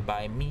flying right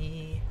by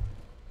me.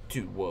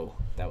 Dude, whoa.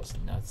 That was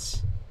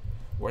nuts.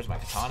 Where's my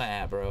katana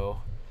at,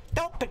 bro?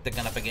 Don't pick the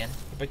gun up again.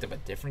 I picked up a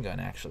different gun,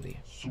 actually.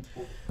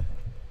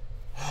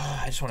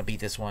 I just want to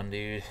beat this one,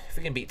 dude. If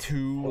we can beat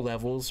 2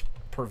 levels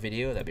per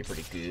video, that'd be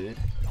pretty good.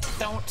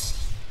 Don't.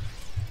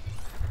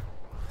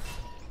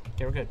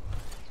 Okay, we're good.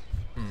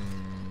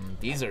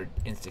 These are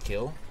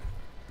insta-kill.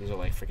 These are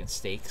like freaking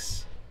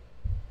stakes.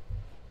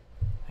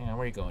 Hang on,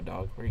 where you going,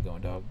 dog? Where you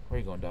going, dog? Where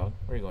you going, dog?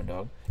 Where you going,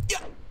 dog? Yeah!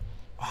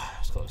 Oh, that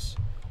was close.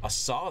 A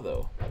saw,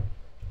 though.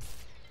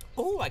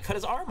 Oh, I cut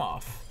his arm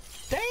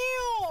off.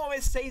 Damn!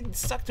 It stayed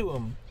stuck to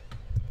him.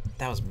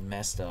 That was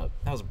messed up.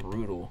 That was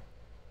brutal.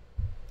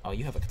 Oh,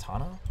 you have a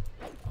katana?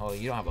 Oh,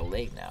 you don't have a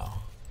leg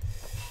now.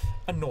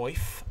 A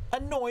knife. A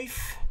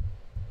knife.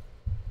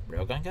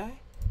 Railgun guy?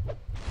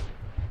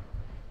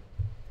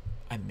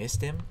 I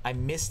missed him. I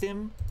missed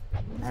him.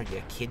 Are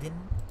you kidding?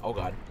 Oh,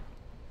 God.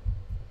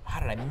 How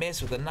did I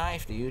miss with a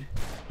knife, dude?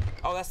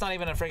 Oh, that's not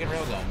even a freaking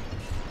railgun.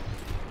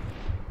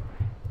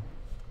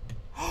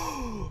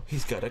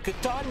 He's got a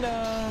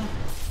katana.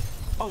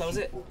 Oh, that was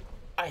it.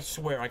 I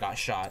swear I got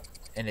shot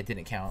and it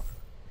didn't count.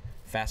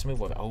 Fast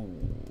move. Oh,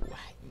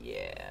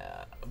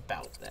 yeah.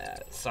 About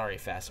that. Sorry,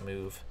 fast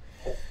move.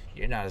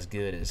 You're not as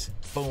good as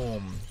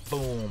boom,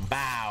 boom,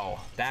 bow.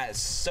 That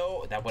is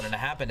so. That wouldn't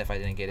have happened if I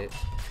didn't get it.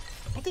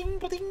 Ba-ding,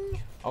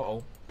 ba-ding.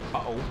 Uh-oh.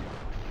 Uh-oh.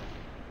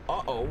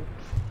 Uh-oh.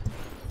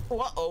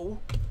 Uh-oh.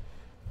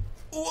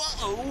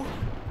 Uh-oh.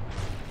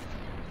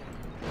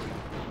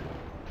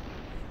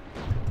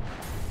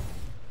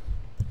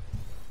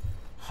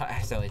 I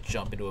accidentally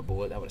jumped into a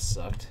bullet. That would have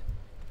sucked.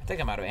 I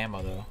think I'm out of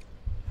ammo, though.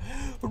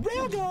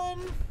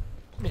 Railgun!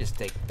 Let me just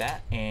take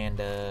that and,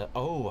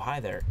 oh, hi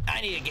there.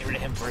 I need to get rid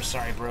of him first.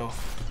 Sorry, bro.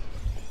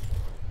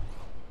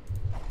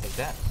 Take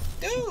that.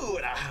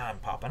 Dude, I'm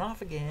popping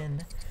off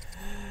again.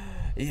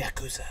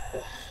 Yakuza.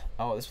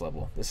 Oh, this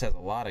level. This has a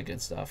lot of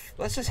good stuff.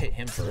 Let's just hit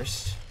him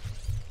first.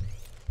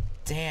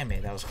 Damn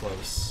it, that was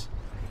close.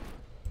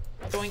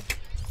 Doink.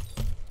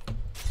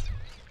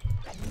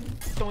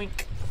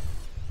 Doink.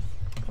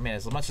 I mean,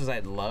 as much as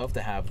I'd love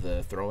to have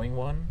the throwing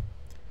one,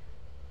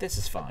 this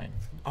is fine.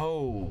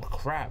 Oh,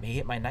 crap. He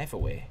hit my knife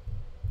away.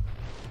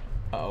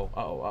 Uh-oh,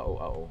 uh-oh, uh-oh,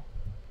 uh-oh.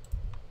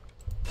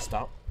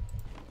 Stop.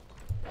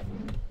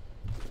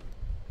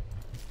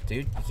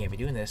 Dude, you can't be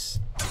doing this.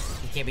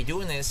 You can't be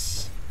doing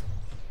this.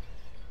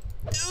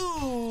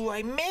 Ooh,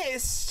 I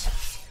missed.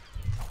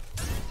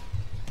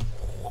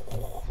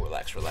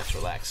 Relax, relax,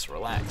 relax,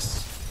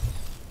 relax.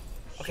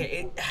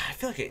 Okay, I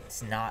feel like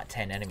it's not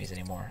 10 enemies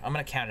anymore. I'm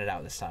gonna count it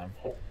out this time.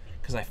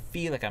 Because I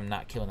feel like I'm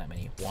not killing that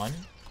many. 1.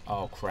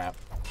 Oh, crap.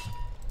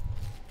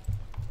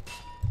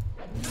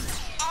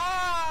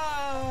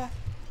 Ah!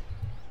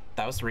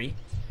 That was 3.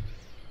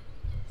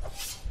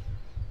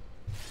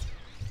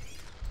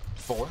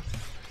 4.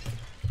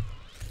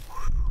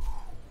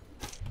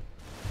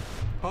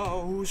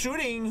 Oh, who's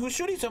shooting? Who's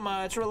shooting so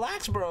much?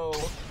 Relax, bro.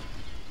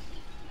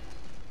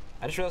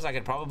 I just realized I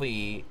could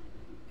probably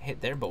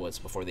hit their bullets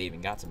before they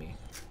even got to me.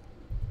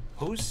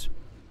 Who's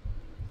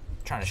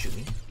trying to shoot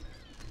me?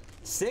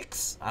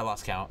 6? I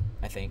lost count,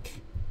 I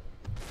think.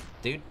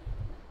 Dude,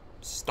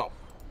 stop.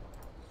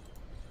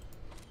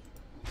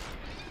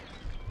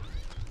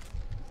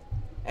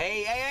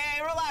 Hey, hey,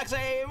 hey, relax.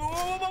 Hey, whoa,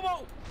 whoa, whoa,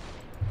 whoa.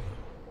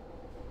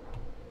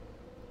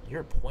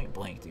 You're point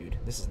blank, dude.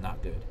 This is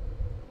not good.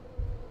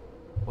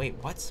 Wait,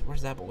 what?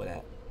 Where's that bullet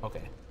at?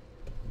 Okay.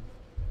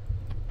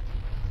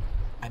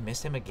 I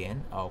missed him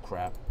again? Oh,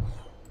 crap.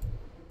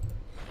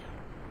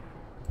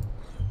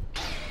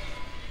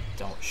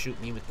 Don't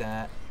shoot me with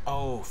that.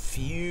 Oh,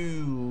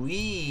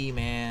 phew,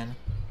 man.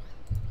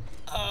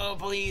 Oh,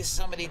 please,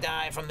 somebody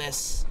die from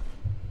this.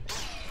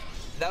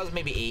 That was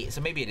maybe 8,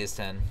 so maybe it is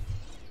 10.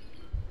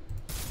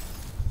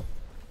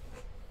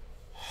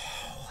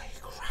 Holy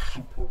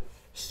crap.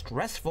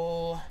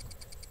 Stressful.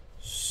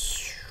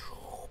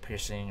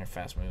 Piercing or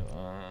fast move.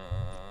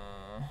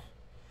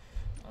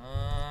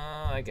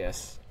 I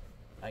guess.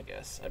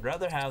 I'd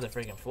rather have the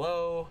freaking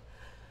flow,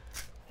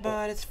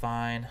 but it's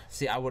fine.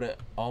 See, I would have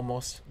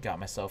almost got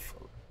myself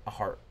a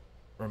heart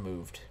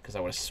removed because I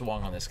would have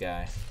swung on this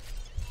guy.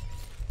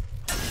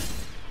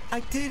 I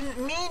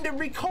didn't mean to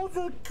recall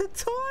the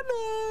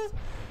katana,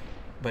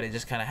 but it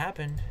just kind of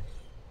happened.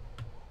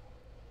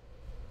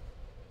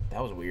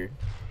 That was weird.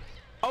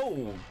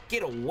 Oh,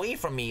 get away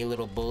from me,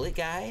 little bullet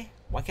guy.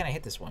 Why can't I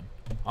hit this one?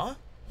 Huh?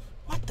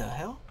 What the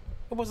hell?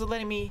 It wasn't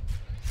letting me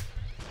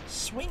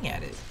swing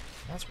at it.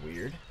 That's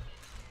weird.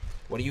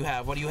 What do you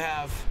have? What do you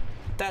have?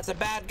 That's a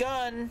bad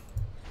gun.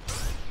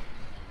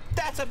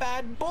 That's a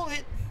bad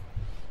bullet.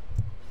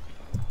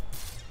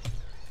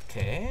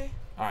 Okay.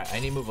 All right, I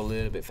need to move a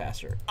little bit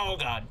faster. Oh,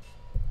 God.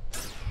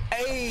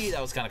 Hey,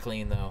 that was kind of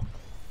clean, though.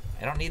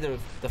 I don't need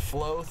the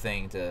flow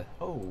thing to...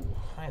 Oh,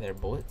 hi there,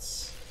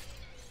 bullets.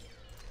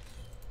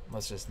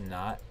 Let's just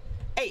not...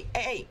 Hey,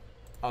 hey, hey!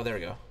 Oh, there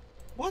we go.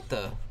 What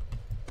the?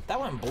 That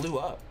one blew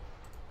up.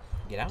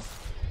 Get out.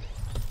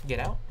 Get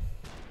out.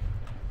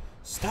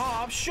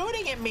 Stop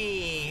shooting at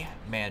me!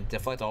 Man,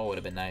 deflect all would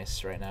have been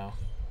nice right now.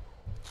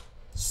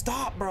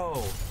 Stop,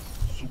 bro!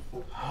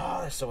 Oh,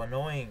 that's so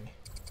annoying.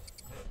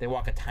 They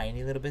walk a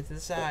tiny little bit to the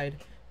side,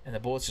 and the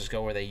bullets just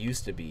go where they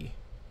used to be.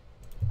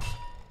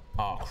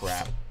 Oh,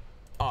 crap.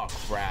 Oh,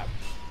 crap.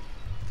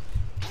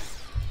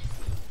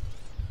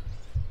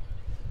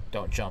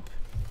 Don't jump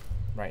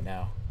right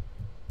now.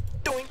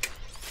 Doink!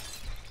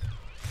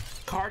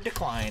 Card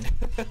declined.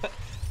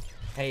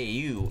 Hey,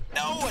 you.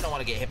 No, I don't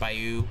want to get hit by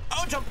you.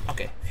 Oh, jump!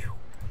 Okay. Phew.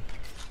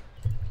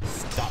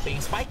 Stop being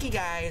spiky,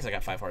 guys. I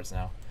got 5 hearts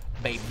now.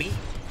 Baby.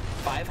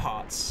 5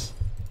 hearts.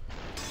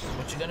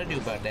 What you gonna do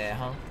about that,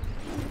 huh?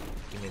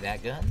 Give me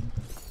that gun.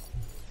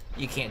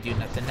 You can't do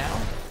nothing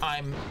now.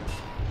 I'm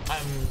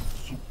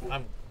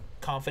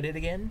confident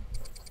again.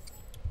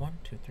 1,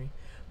 2, 3,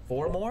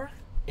 4 more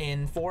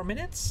in 4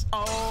 minutes.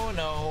 Oh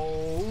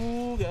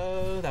no,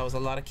 that was a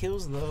lot of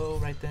kills though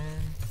right then.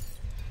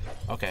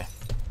 Okay,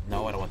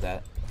 no, I don't want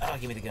that. Oh,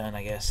 give me the gun,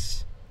 I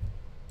guess.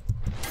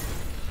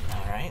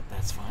 All right,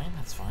 that's fine,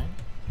 that's fine.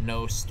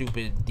 No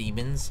stupid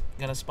demons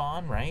gonna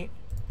spawn, right?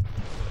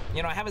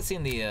 You know, I haven't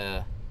seen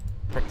the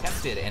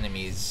protected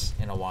enemies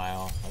in a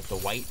while, like the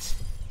white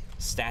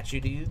statue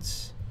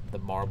dudes, the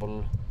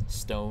marble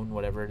stone,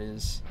 whatever it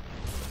is.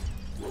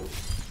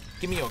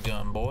 Give me your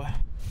gun, boy.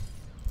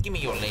 Give me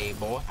your leg,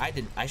 boy.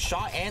 I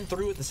shot and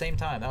threw at the same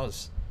time. That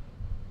was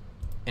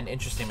an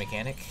interesting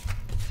mechanic.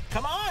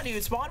 Come on,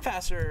 dude, spawn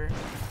faster.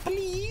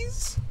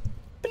 Please.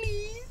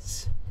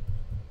 Please.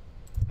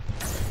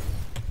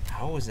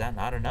 How is that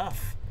not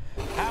enough?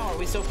 How are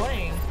we still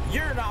playing?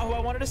 You're not who I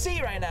wanted to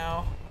see right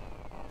now.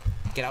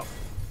 Get out.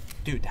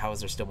 Dude, how is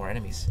there still more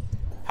enemies?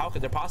 How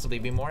could there possibly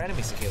be more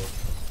enemies to kill?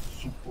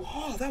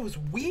 Oh, that was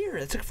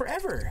weird. It took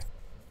forever.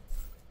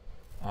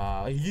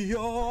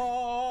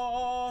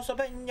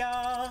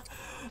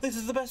 This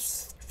is the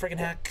best freaking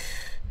hack.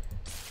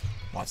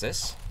 What's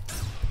this?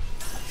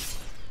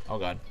 Oh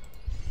god.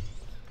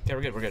 Okay,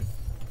 we're good, we're good.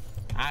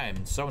 I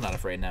am so not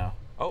afraid now.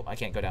 Oh, I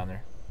can't go down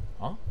there.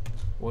 Huh?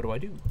 What do I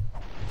do?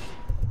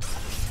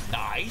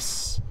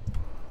 Nice!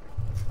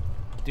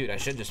 Dude, I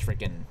should just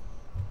freaking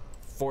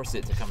force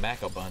it to come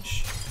back a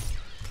bunch.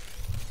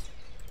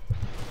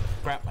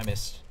 Crap, I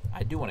missed.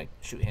 I do want to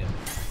shoot him.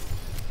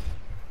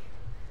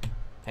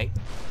 Hey.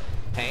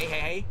 Hey, hey,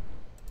 hey.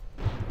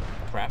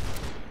 Crap.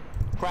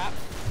 Crap.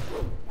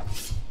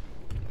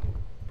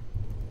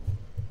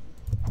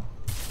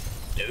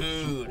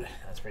 Dude,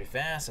 that's pretty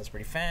fast. That's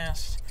pretty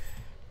fast.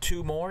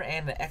 2 more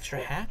and an extra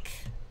hack.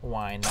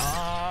 Why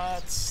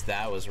not?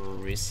 That was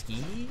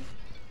risky.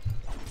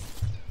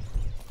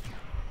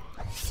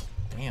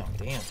 Damn,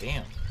 damn,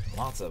 damn.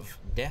 Lots of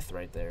death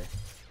right there.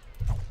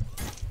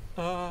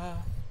 Oh,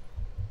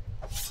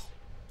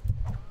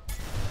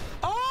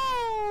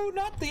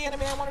 not the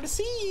enemy I wanted to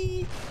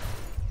see.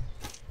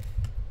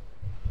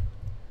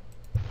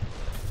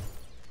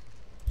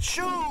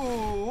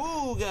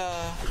 Shooga.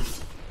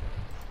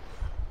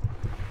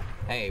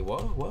 Hey, whoa,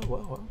 whoa,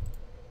 whoa, whoa.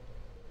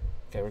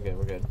 Okay, we're good,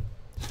 we're good.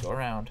 Just go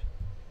around.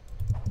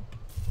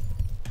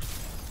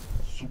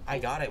 I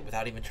got it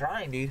without even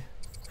trying, dude.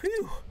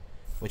 Whew.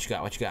 What you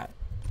got? What you got?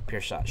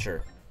 Pierce shot,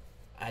 sure.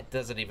 It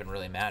doesn't even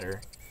really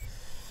matter.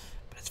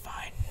 But it's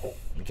fine.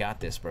 We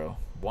got this, bro.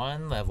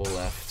 1 level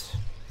left.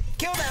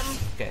 Kill them!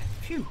 Okay,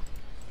 phew.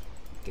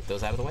 Get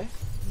those out of the way.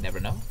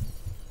 Never know.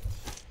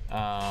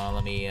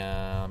 Let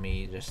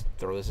me just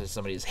throw this at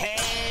somebody's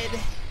head.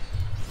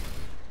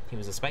 He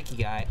was a spiky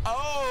guy.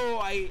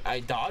 Oh, I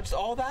dodged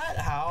all that?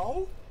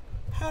 How?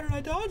 How did I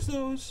dodge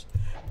those?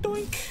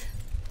 Doink.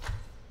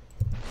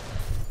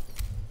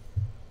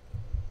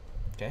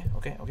 Okay,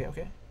 okay, okay,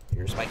 okay.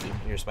 You're spiky.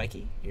 You're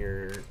spiky.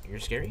 You're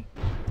scary.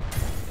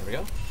 There we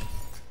go.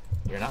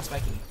 You're not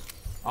spiky.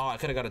 Oh, I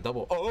could have got a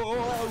double. Oh,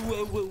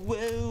 whoa, whoa,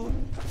 whoa.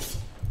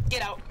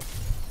 Get out.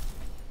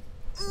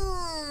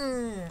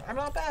 I'm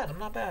not bad. I'm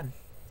not bad.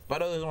 But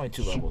there's only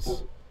 2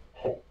 levels.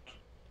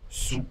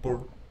 Super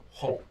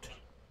hot.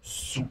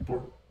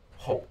 Super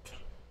hot.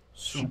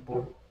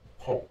 Super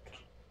hot.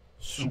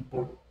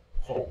 Super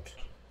hot.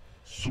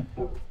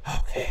 Super.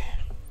 Okay.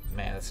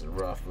 Man, this is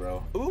rough,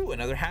 bro. Ooh,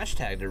 another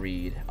hashtag to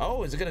read.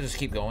 Oh, is it gonna just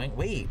keep going?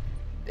 Wait,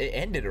 it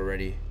ended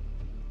already.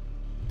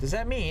 Does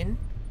that mean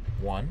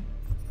 1,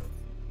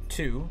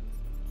 2,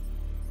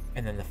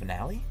 and then the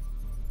finale?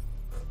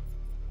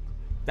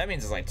 That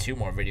means it's like 2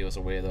 more videos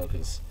away though,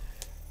 because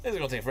this is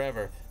gonna take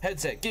forever.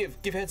 Headset, give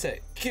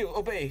headset, kill,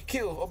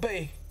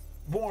 obey,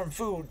 warm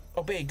food,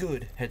 obey,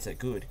 good, headset,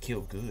 good,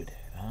 kill, good.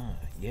 Ah,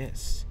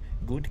 yes,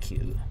 good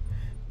kill.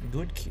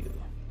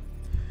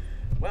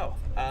 Well,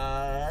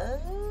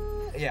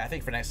 yeah, I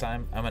think for next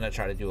time, I'm gonna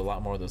try to do a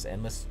lot more of those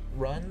endless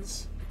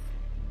runs.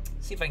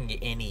 See if I can get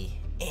any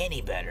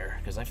better,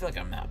 because I feel like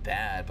I'm not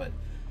bad, but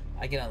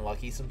I get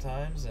unlucky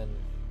sometimes, and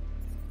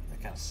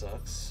that kind of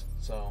sucks.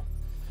 So,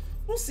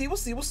 we'll see.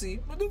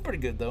 We're doing pretty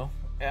good, though.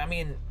 I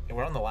mean,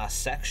 we're on the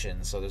last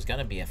section, so there's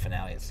gonna be a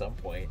finale at some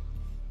point.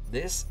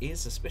 This is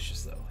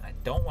suspicious, though, and I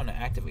don't want to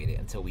activate it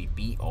until we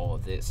beat all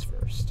of this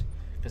first,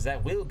 because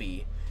that will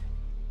be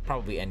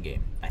probably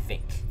endgame, I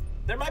think.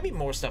 There might be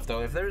more stuff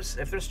though. If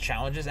there's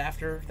challenges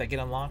after that get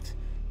unlocked,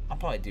 I'll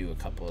probably do a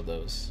couple of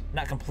those.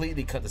 Not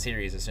completely cut the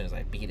series as soon as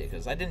I beat it,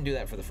 because I didn't do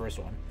that for the first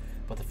one.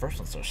 But the first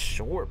one's so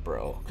short,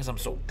 bro, because I'm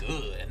so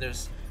good, and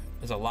there's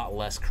a lot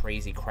less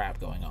crazy crap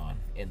going on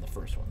in the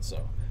first one.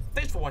 So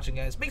thanks for watching,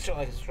 guys. Make sure to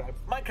like and subscribe.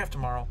 Minecraft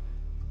tomorrow,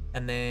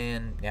 and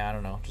then yeah, I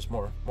don't know, just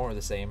more of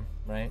the same,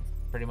 right?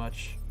 Pretty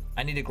much.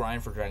 I need to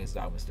grind for Dragon's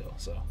Dogma still,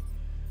 so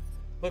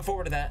look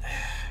forward to that.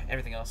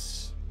 Everything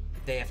else,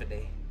 day after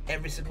day.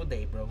 Every single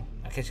day, bro.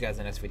 I'll catch you guys in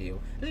the next video.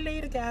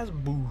 Later, guys.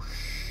 Boosh.